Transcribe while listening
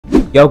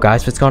Yo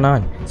guys, what's going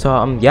on?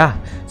 So yeah,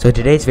 so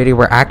today's video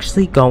we're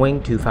actually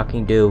going to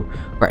fucking do,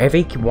 for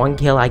every one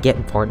kill I get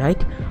in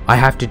Fortnite, I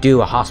have to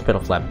do a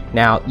hospital flip.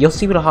 Now you'll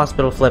see what a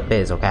hospital flip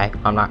is, okay?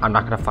 I'm not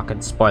gonna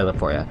fucking spoil it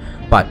for you,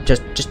 but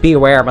just be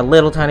aware I'm a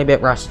little tiny bit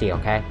rusty,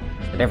 okay?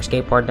 I never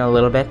skateboarded in a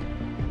little bit,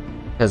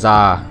 cause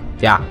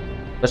yeah.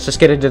 Let's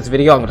just get into this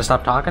video. I'm gonna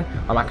stop talking.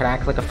 I'm not gonna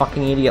act like a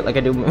fucking idiot like I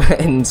do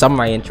in some of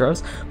my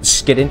intros. Let's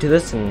just get into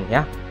this and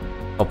yeah,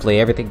 hopefully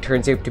everything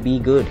turns out to be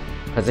good.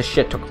 Because this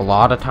shit took a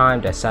lot of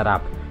time to set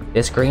up.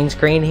 This green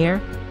screen here,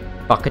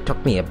 fuck, it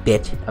took me a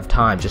bit of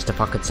time just to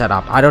fucking set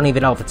up. I don't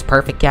even know if it's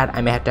perfect yet.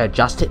 I may have to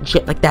adjust it and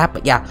shit like that.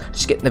 But yeah,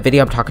 just get in the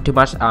video. I'm talking too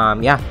much.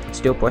 Yeah,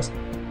 let's do it, boys.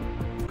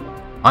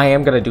 I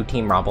am gonna do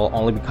Team Rumble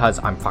only because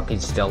I'm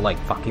fucking still like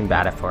fucking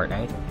bad at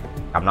Fortnite.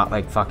 I'm not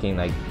like fucking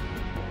like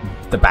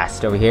the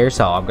best over here,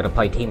 so I'm gonna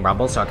play Team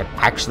Rumble so I can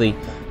actually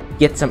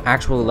get some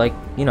actual like,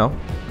 you know,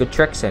 good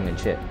tricks in and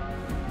shit.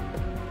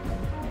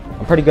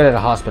 I'm pretty good at a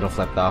hospital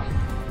flip though.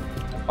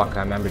 Fuck,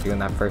 I remember doing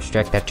that first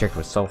trick. That trick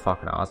was so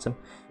fucking awesome.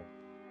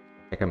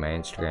 Check out my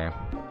Instagram.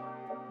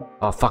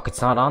 Oh fuck,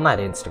 it's not on that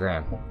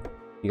Instagram.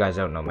 You guys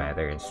don't know my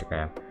other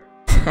Instagram.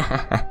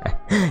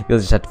 You'll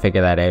just have to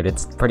figure that out.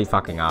 It's pretty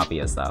fucking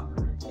obvious though.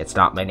 It's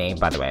not my name,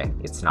 by the way.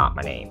 It's not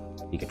my name.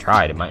 You could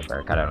try it, it might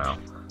work, I don't know.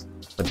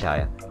 Couldn't tell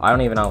you. I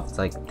don't even know if it's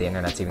like the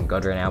internet's even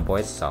good right now,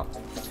 boys, so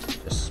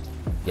just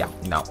yeah,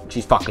 no.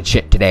 She's fucking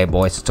shit today,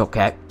 boys. It's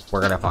okay.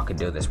 We're gonna fucking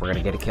do this. We're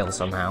gonna get a kill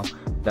somehow.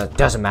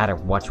 Doesn't matter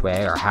which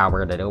way or how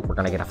we're gonna do it, we're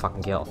gonna get a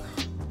fucking kill.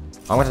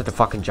 I'm gonna have to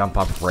fucking jump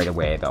up right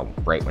away though,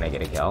 right when I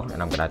get a kill,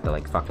 and I'm gonna have to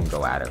like fucking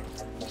go at her.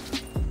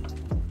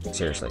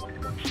 Seriously.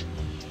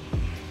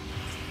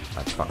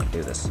 Let's fucking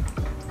do this.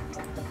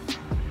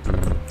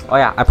 Oh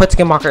yeah, I put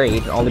Skinwalker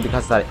 8 only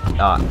because that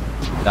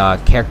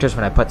characters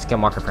when I put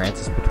Skinwalker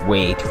Francis was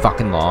way too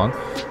fucking long,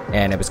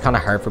 and it was kind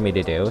of hard for me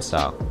to do,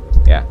 so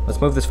yeah, let's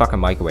move this fucking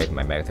mic away from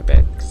my mouth a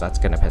bit, because that's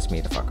gonna piss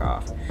me the fuck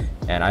off.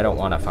 And I don't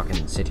want to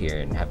fucking sit here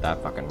and have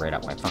that fucking right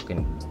up my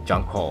fucking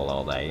junk hole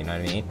all day, you know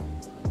what I mean?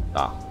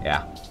 Oh,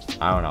 yeah.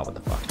 I don't know what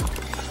the fuck.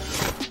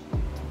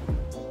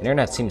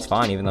 Internet seems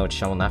fine, even though it's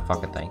showing that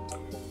fucking thing.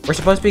 We're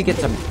supposed to get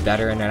some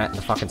better internet in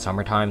the fucking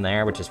summertime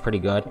there, which is pretty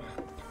good.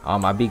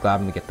 I'd be glad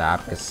to get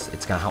that, because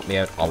it's gonna help me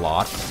out a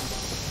lot.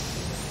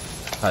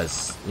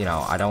 Because, you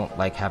know, I don't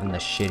like having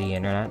this shitty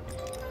internet.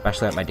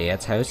 Especially at my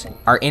dad's house.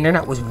 Our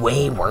internet was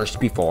way worse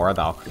before,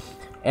 though.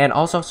 And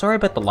also, sorry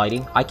about the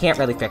lighting. I can't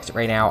really fix it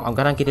right now. I'm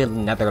gonna get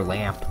another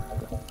lamp.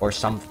 Or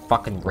some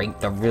fucking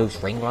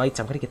those ring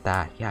lights. I'm gonna get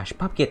that. Yeah, I should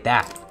probably get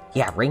that.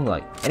 Yeah, ring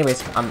light.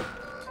 Anyways,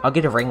 I'll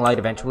get a ring light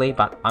eventually,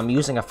 but I'm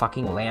using a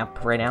fucking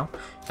lamp right now.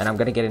 And I'm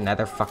gonna get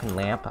another fucking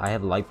lamp. I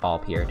have a light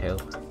bulb here, too.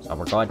 So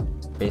we're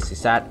good. Basically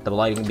set. The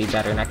lighting will be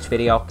better next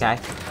video, okay?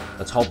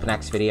 Let's hope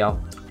next video.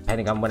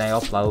 Depending on when I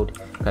upload,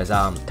 because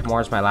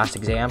tomorrow's my last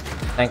exam.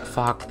 Thank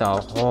fuck though.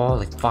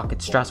 Holy fuck,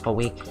 it's a stressful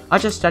week. I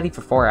just studied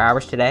for 4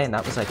 hours today, and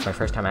that was like my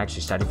first time I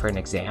actually studied for an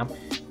exam.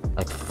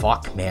 Like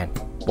fuck, man,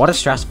 what a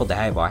stressful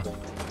day, boy.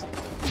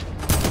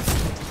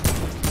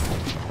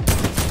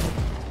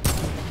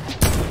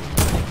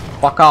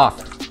 Fuck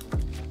off.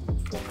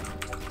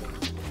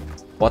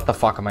 What the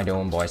fuck am I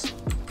doing, boys?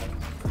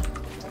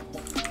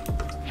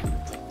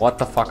 What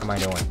the fuck am I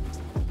doing?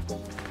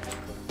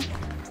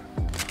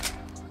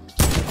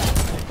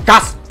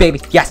 Gas, baby,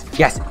 yes,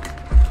 yes.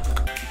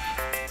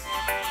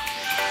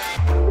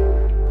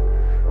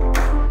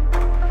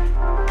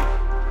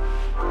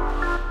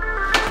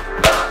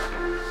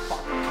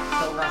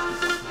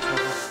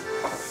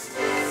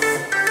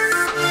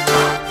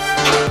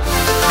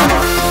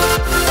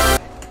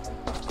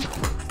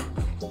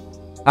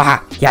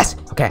 Aha, yes,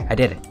 okay, I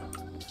did it.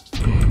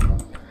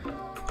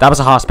 That was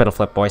a hospital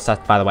flip, boys,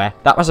 by the way.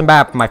 That wasn't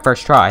bad for my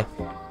first try.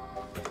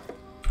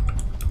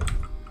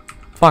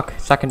 Fuck,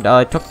 second,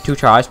 it took 2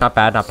 tries, not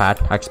bad, not bad.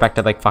 I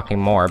expected, like, fucking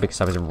more,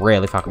 because I was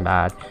really fucking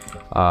bad.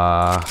 Fuck.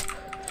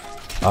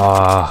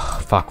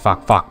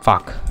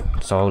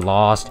 So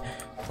lost.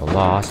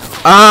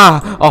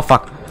 Ah! Oh,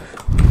 fuck.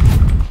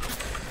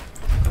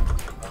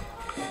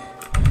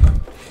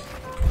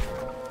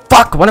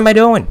 Fuck, what am I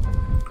doing?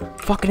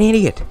 Fucking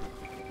idiot.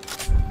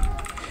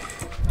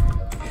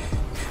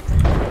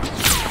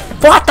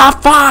 What the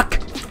fuck?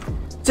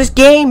 It's this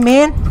game,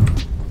 man.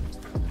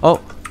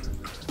 Oh.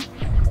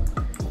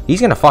 He's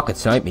gonna fucking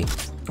snipe me.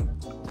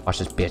 Watch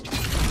this bitch.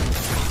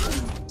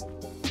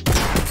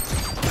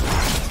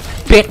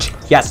 Bitch!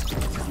 Yes!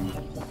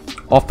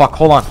 Oh fuck,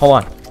 hold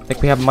on. I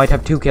think we might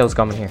have 2 kills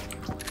coming here.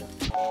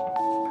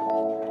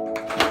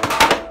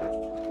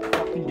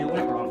 Fucking doing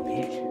it wrong,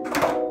 bitch.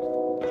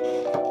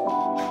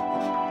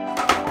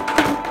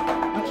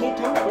 I can't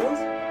do it, boys.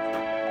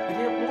 I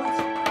did it once.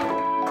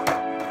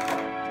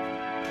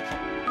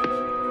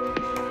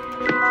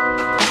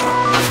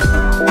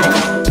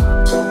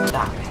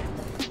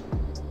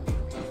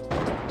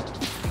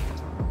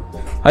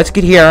 Let's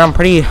get here. I'm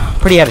pretty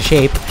out of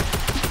shape.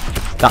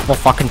 That will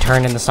fucking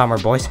turn in the summer,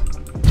 boys.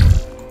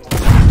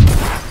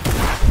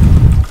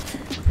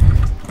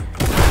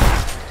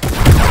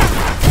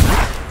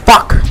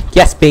 Fuck!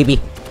 Yes,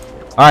 baby.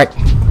 Alright.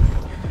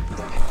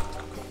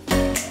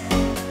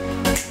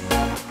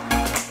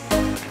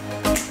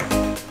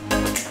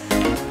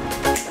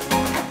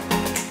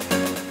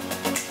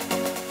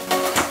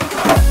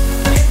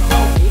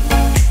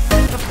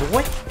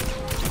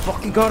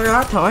 fucking got her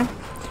that time.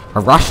 I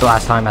rushed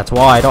last time, that's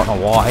why. I don't know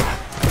why.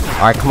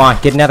 Alright, come on.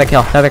 Get another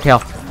kill. Another kill.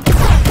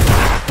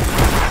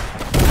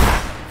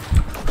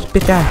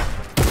 Spit down.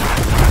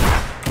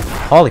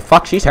 Holy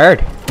fuck, she's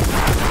hurt.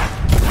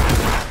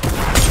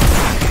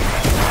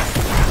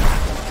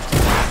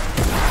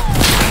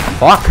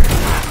 Fuck.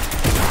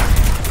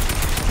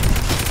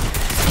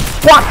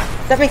 What?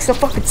 That makes no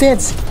fucking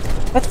sense.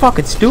 That's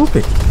fucking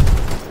stupid.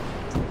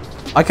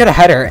 I could have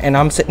had her, and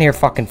I'm sitting here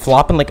fucking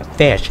flopping like a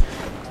fish.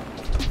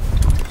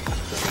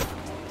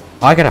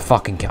 I'm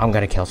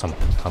gonna kill someone.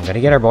 I'm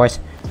gonna get her, boys.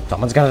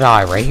 Someone's gonna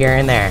die right here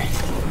and there.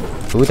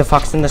 Who the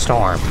fuck's in the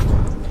storm?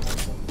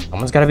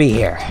 Someone's gonna be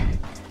here.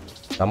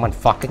 Someone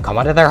fucking come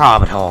out of their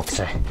hobbit hole.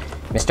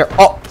 Mr.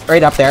 Oh,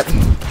 right up there.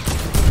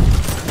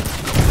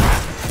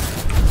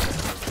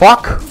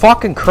 Fuck!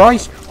 Fucking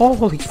Christ!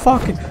 Holy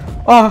fucking!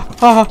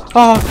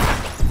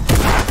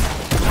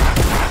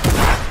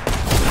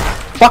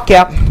 Fuck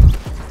yeah,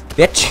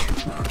 bitch!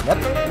 Yep.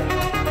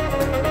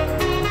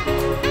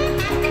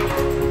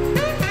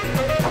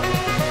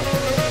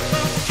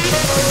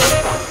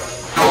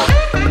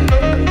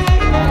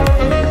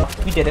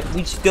 We did it.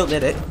 We still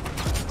did it.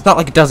 It's not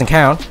like it doesn't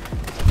count.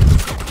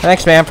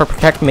 Thanks, man, for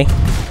protecting me.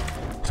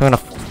 So I'm gonna.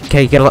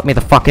 Okay, you gotta let me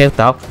the fuck out,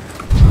 though.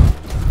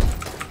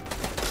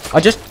 I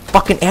just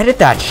fucking edit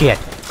that shit.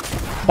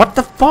 What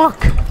the fuck?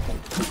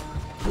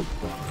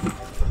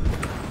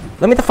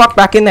 Let me the fuck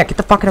back in there. Get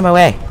the fuck out of my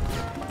way.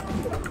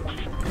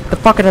 Get the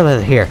fuck out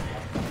of here.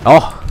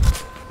 Oh.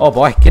 Oh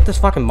boy, get this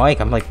fucking mic.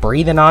 I'm like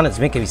breathing on it. It's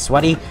making me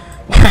sweaty.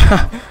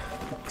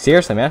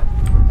 Seriously, man.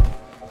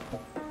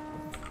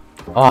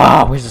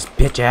 Oh, where's this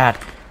bitch at?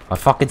 I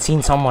fucking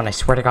seen someone. I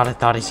swear to God, I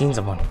thought I seen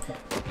someone.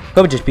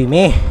 Could just be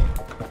me.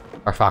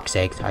 For fuck's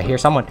sake. I hear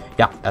someone.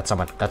 Yeah, that's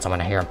someone. That's someone.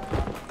 I hear him.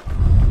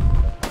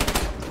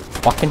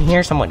 Fucking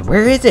hear someone.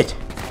 Where is it?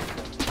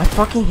 I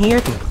fucking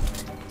hear them.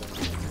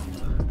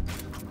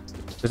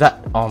 Was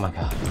that? Oh my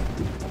God.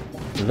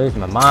 I'm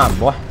losing my mind,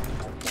 boy.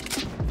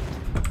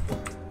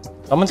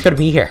 Someone's gonna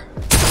be here.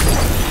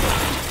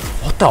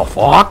 What the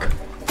fuck?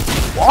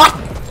 What?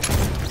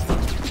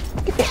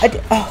 Get the,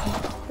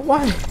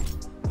 what?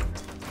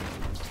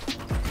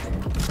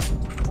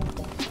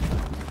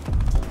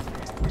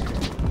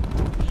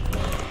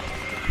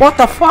 What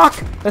the fuck?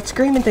 That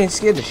screaming thing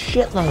scared the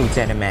shitloads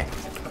out of me.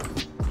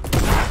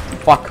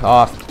 Fuck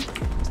off.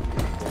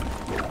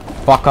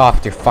 Fuck off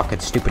with your fucking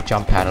stupid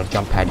jump pad. I'll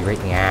jump pad you right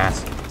in the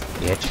ass,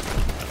 bitch.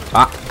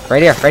 Ah,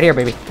 right here,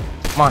 baby.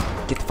 Come on,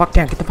 get the fuck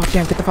down, get the fuck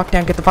down, get the fuck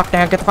down, get the fuck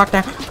down, get the fuck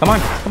down. Come on,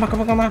 come on,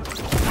 come on, come on.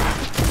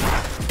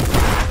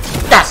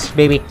 Yes,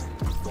 baby.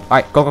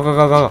 Alright, go, go, go,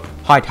 go, go.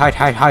 Hide, hide,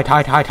 hide, hide,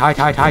 hide, hide, hide,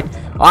 hide, hide.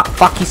 Ah,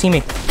 fuck, he see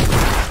me.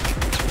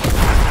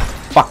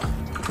 Fuck.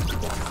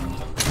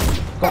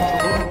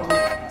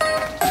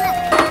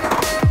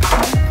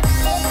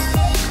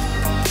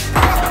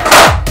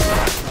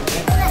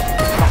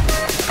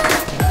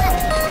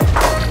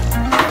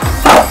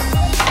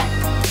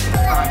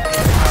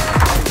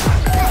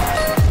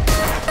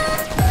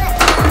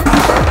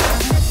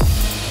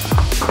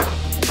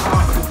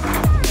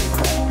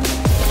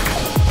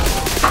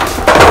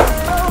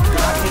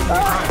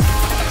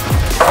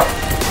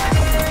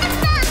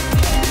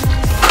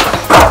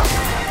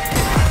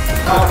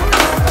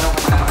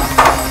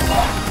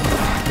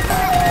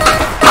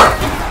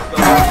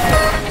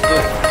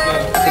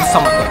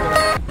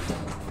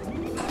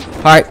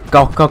 Alright,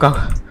 go, go, go.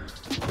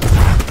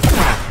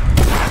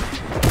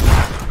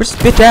 Where's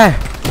this bitch at?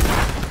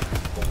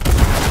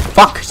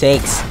 Fuck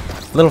sakes.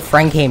 Little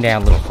friend came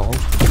down, little hole.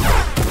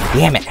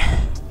 Damn it.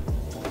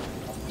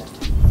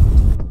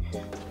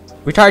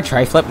 We try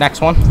tray flip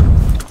next one.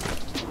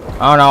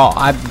 Oh no,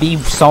 I'd be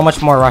so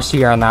much more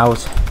rustier on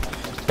those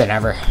than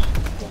ever.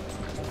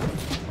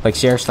 Like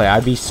seriously,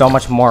 I'd be so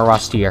much more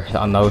rustier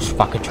on those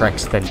fucking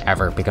tricks than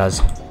ever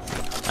because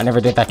I never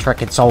did that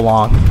trick in so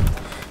long.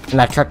 And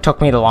that trick took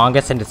me the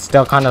longest, and it's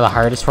still kind of the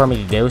hardest for me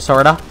to do,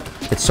 sorta.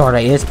 It sorta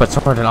is, but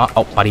sorta not.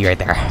 Oh, buddy, right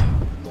there.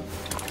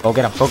 Go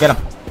get him, go get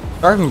him.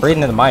 Sorry if I'm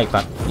breathing in the mic,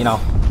 but, you know.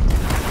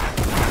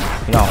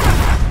 You know.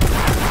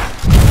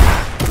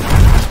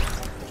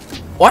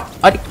 What?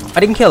 I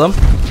didn't kill him.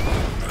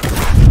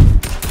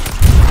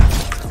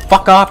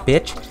 Fuck off,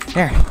 bitch.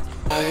 There.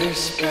 Fire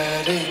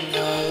spreading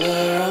all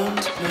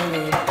around my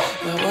room.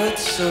 My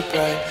words so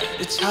bright,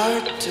 it's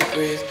hard to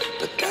breathe,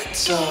 but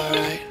that's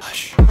alright.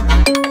 Hush.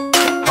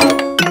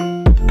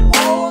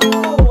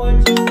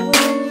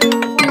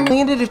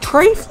 Landed a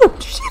tray flip.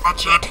 Did you see that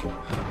shit?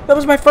 That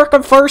was my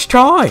fucking first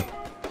try.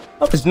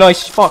 That was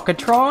nice fucking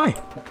try.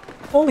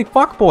 Holy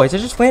fuck, boys. I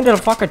just landed a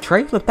fucking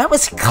tray flip. That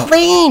was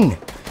clean.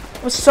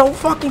 It was so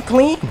fucking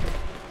clean.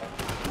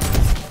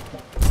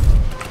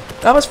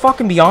 That was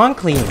fucking beyond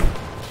clean.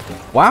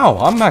 Wow,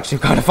 I'm actually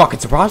kind of fucking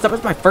surprised. That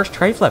was my first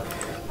tray flip.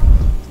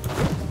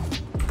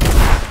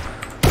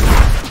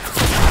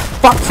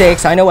 Fuck's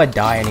sakes, I know I'd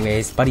die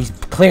anyways, but he's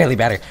clearly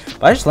better.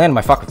 But I just landed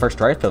my fucking first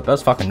tray flip. That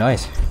was fucking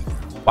nice.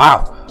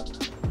 Wow.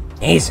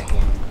 Amazing.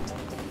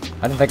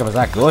 I didn't think it was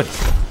that good.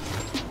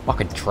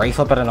 Fucking tray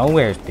flip out of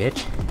nowhere, bitch.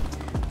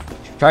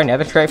 Should we try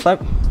another tray flip?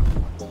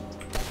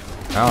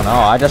 I don't know.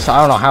 I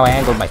don't know how I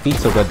angled my feet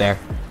so good there.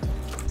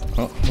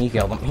 Oh, he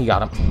killed him. He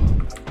got him.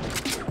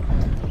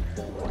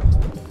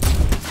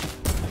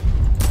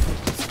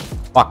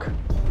 Fuck.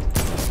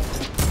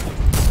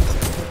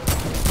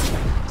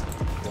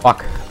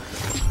 Fuck.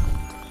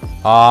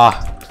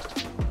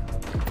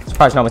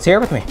 Surprised no one's here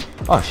with me.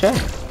 Oh shit.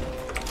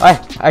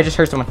 I just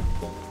heard someone.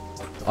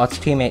 Oh, it's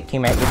teammate.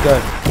 Teammate, you're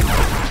good.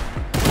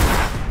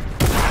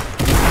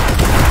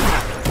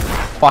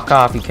 Fuck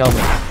off, you killed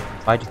me.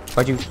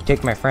 Why'd you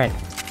take my friend?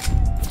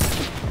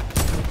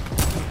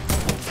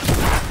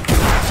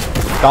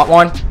 Got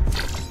one.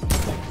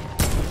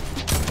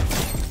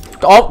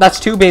 Oh, that's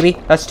two, baby.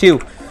 That's two.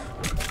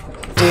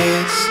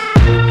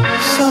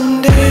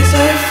 Some days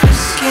I feel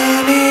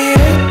skinnier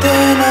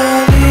than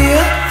all the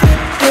other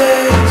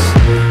days.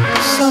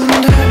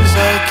 Sometimes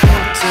I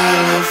can't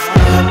tell if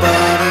my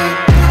body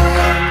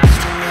belongs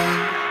to me.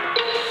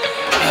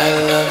 I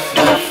love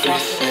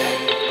everything.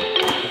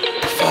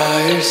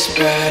 Fire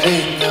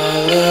spreading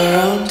all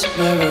around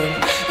my room.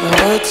 My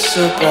world's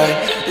so bright,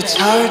 it's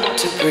hard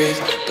to breathe,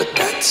 but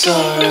that's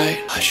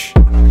alright. Hush.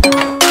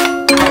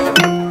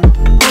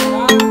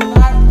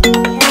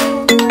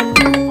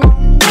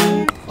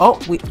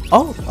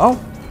 Oh,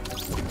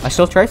 I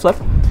still try flip.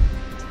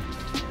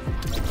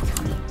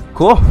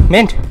 Cool,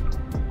 mint.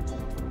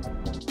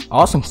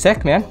 Awesome,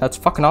 sick, man. That's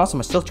fucking awesome.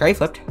 I still try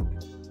flipped.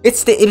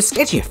 It was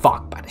sketchy as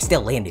fuck, but I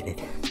still landed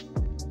it.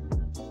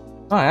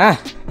 Oh yeah.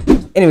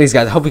 Anyways,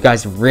 guys, I hope you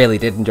guys really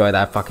did enjoy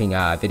that fucking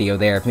video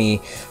there of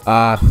me.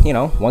 You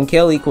know, 1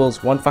 kill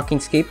equals 1 fucking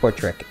skateboard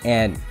trick,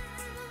 and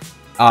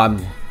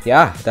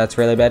yeah, that's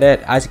really about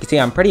it. As you can see,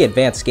 I'm a pretty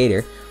advanced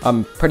skater.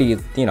 I'm pretty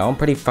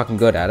fucking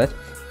good at it.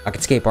 I can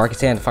skateboard, I can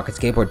stand the fucking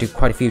skateboard, do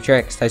quite a few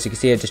tricks. As you can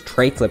see, I just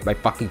tray flipped my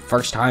fucking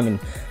first time in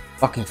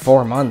fucking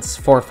 4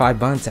 or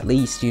 5 months at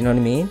least, you know what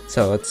I mean?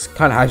 So it's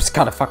I was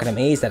kind of fucking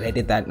amazed that I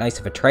did that nice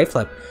of a tray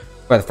flip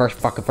for the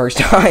first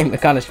time.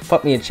 It kind of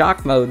put me in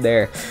shock mode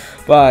there.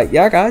 But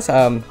yeah, guys,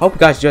 hope you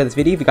guys enjoyed this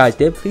video. If you guys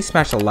did, please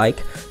smash a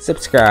like,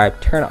 subscribe,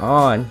 turn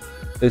on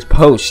those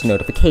post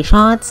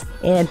notifications,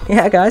 and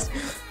yeah, guys,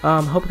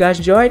 hope you guys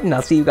enjoyed, and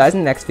I'll see you guys in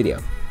the next video.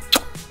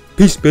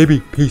 Peace,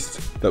 baby, peace.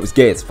 That was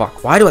gay as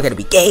fuck. Why do I gotta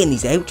be gay in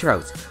these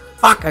outros?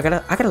 Fuck, I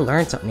gotta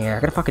learn something here. I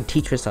gotta fucking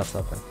teach myself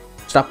something.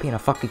 Stop being a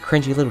fucking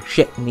cringy little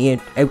shit in the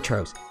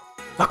outros.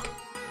 Fuck.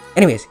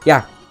 Anyways,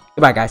 yeah.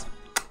 Goodbye, guys.